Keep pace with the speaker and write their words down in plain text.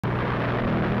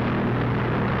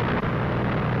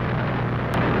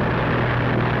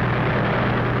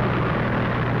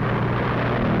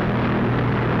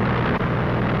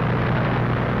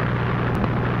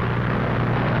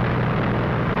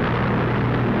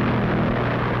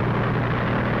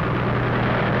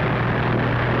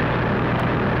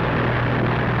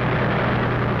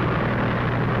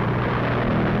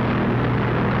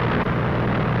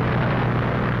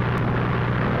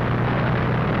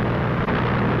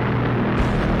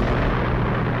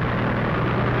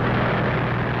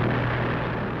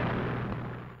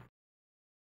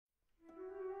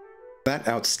That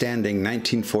outstanding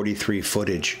 1943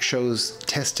 footage shows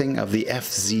testing of the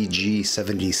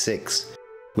FZG-76,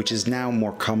 which is now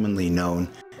more commonly known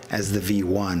as the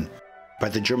V-1, by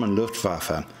the German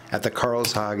Luftwaffe at the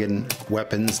Karlshagen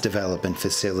Weapons Development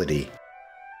Facility.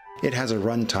 It has a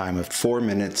runtime of 4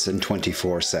 minutes and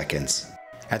 24 seconds.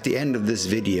 At the end of this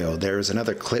video there is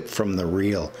another clip from the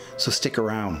reel, so stick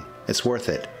around, it's worth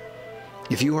it.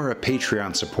 If you are a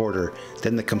Patreon supporter,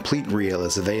 then the complete reel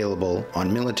is available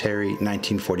on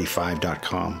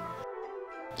military1945.com.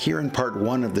 Here in part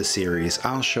 1 of the series,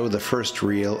 I'll show the first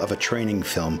reel of a training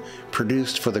film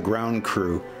produced for the ground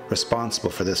crew responsible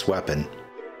for this weapon.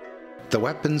 The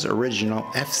weapon's original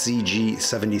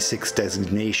FZG-76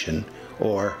 designation,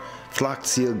 or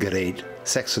Flakzielgerät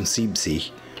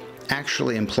 76,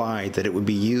 actually implied that it would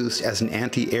be used as an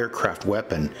anti-aircraft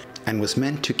weapon and was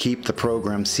meant to keep the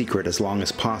program secret as long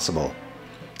as possible.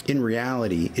 In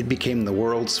reality, it became the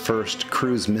world's first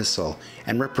cruise missile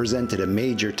and represented a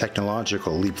major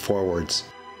technological leap forwards.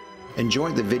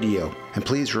 Enjoy the video, and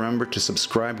please remember to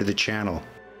subscribe to the channel.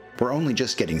 We're only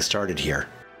just getting started here.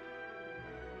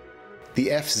 The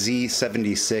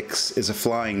FZ-76 is a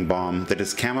flying bomb that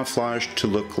is camouflaged to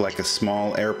look like a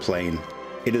small airplane.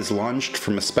 It is launched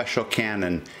from a special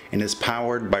cannon and is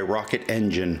powered by rocket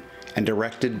engine and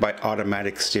directed by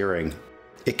automatic steering.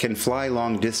 It can fly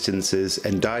long distances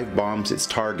and dive bombs its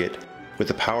target with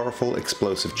a powerful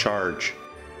explosive charge.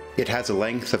 It has a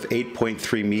length of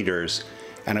 8.3 meters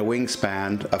and a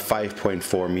wingspan of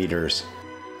 5.4 meters.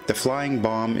 The flying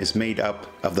bomb is made up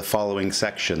of the following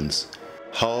sections: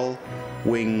 hull,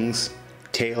 wings,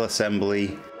 tail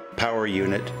assembly, power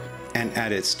unit, and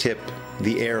at its tip,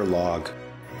 the air log.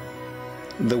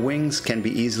 The wings can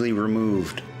be easily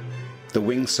removed. The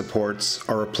wing supports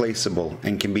are replaceable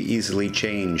and can be easily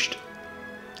changed.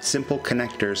 Simple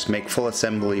connectors make full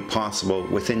assembly possible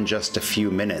within just a few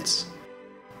minutes.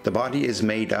 The body is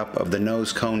made up of the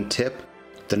nosecone tip,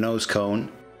 the nosecone,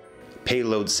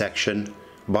 payload section,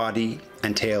 body,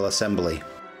 and tail assembly.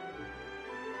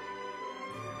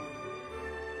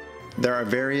 There are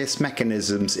various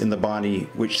mechanisms in the body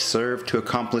which serve to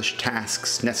accomplish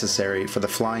tasks necessary for the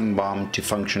flying bomb to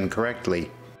function correctly.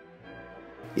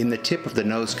 In the tip of the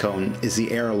nosecone is the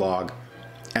air log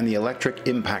and the electric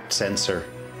impact sensor.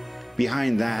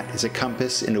 Behind that is a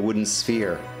compass in a wooden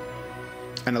sphere.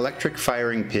 An electric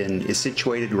firing pin is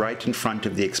situated right in front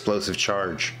of the explosive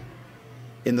charge.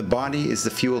 In the body is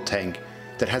the fuel tank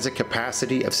that has a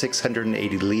capacity of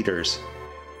 680 liters.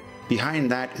 Behind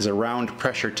that is a round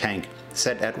pressure tank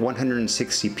set at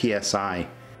 160 psi.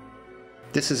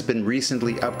 This has been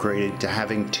recently upgraded to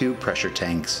having 2 pressure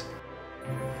tanks.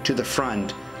 To the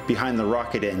front, behind the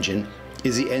rocket engine,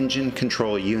 is the engine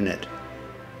control unit.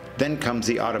 Then comes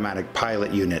the automatic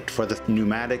pilot unit for the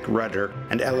pneumatic rudder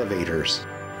and elevators,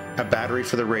 a battery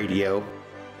for the radio,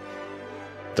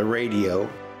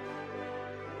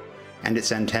 and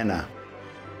its antenna.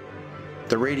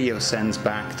 The radio sends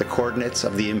back the coordinates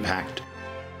of the impact.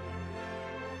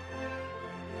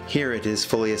 Here it is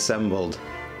fully assembled.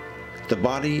 The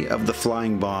body of the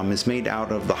flying bomb is made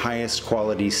out of the highest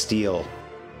quality steel.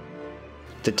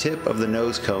 The tip of the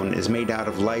nosecone is made out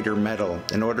of lighter metal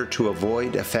in order to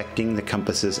avoid affecting the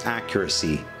compass's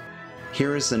accuracy.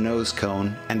 Here is the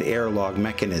nosecone and airlog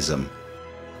mechanism.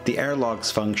 The airlog's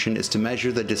function is to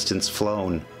measure the distance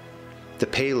flown. The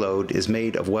payload is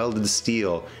made of welded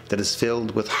steel that is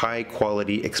filled with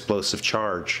high-quality explosive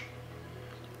charge.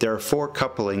 There are 4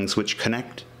 couplings which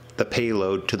connect the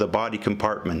payload to the body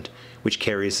compartment, which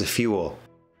carries the fuel.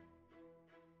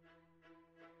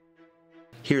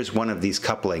 Here's one of these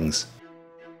couplings.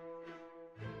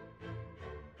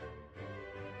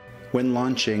 When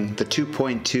launching, the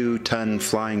 2.2-ton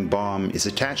flying bomb is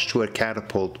attached to a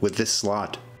catapult with this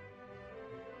slot.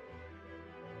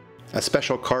 A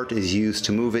special cart is used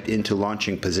to move it into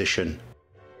launching position.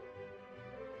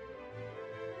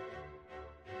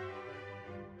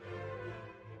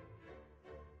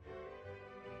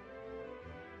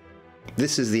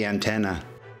 This is the antenna.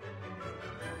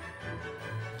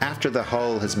 After the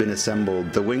hull has been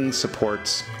assembled, the wing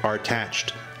supports are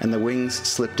attached and the wings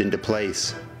slipped into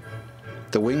place.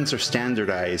 The wings are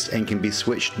standardized and can be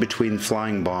switched between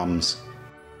flying bombs.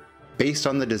 Based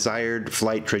on the desired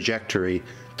flight trajectory,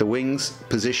 the wing's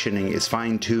positioning is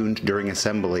fine-tuned during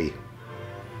assembly.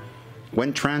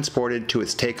 When transported to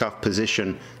its takeoff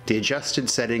position, the adjusted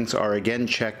settings are again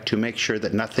checked to make sure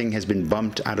that nothing has been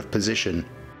bumped out of position.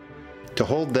 To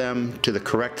hold them to the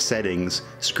correct settings,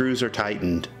 screws are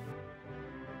tightened.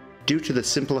 Due to the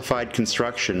simplified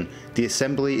construction, the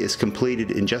assembly is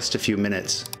completed in just a few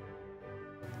minutes.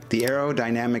 The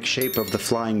aerodynamic shape of the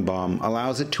flying bomb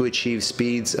allows it to achieve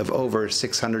speeds of over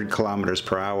 600 kilometers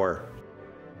per hour.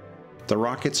 The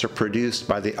rockets are produced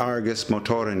by the Argus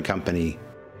Motoren company.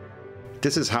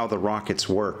 This is how the rockets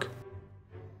work.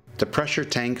 The pressure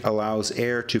tank allows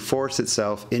air to force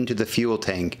itself into the fuel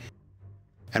tank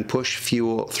and push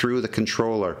fuel through the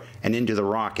controller and into the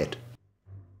rocket.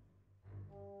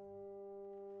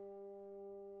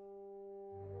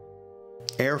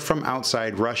 Air from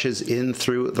outside rushes in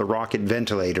through the rocket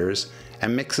ventilators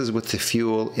and mixes with the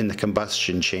fuel in the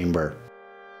combustion chamber.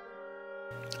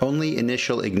 Only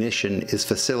initial ignition is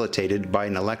facilitated by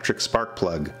an electric spark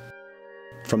plug.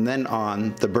 From then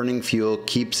on, the burning fuel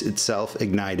keeps itself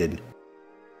ignited.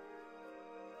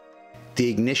 The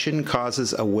ignition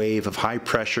causes a wave of high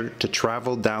pressure to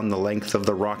travel down the length of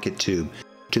the rocket tube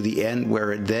to the end,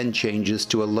 where it then changes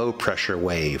to a low pressure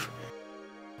wave.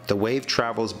 The wave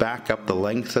travels back up the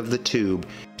length of the tube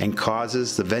and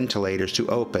causes the ventilators to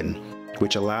open,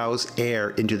 which allows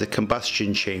air into the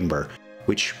combustion chamber,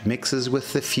 which mixes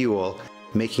with the fuel,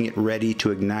 making it ready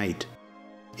to ignite.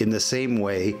 In the same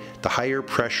way, the higher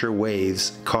pressure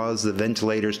waves cause the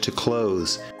ventilators to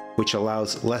close, which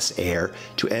allows less air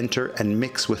to enter and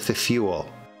mix with the fuel.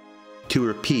 To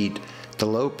repeat, the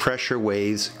low pressure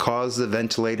waves cause the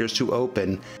ventilators to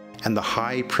open, and the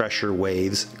high pressure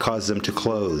waves cause them to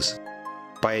close.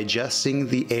 By adjusting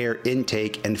the air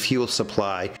intake and fuel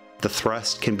supply, the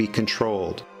thrust can be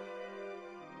controlled.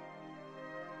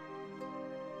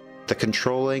 The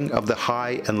controlling of the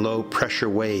high and low pressure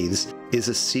waves is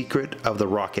a secret of the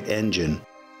rocket engine.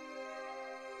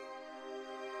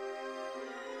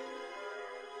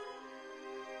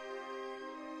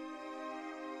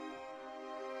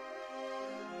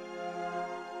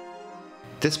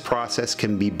 This process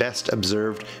can be best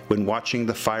observed when watching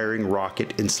the firing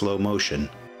rocket in slow motion.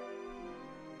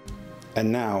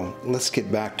 And now, let's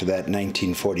get back to that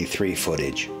 1943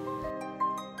 footage.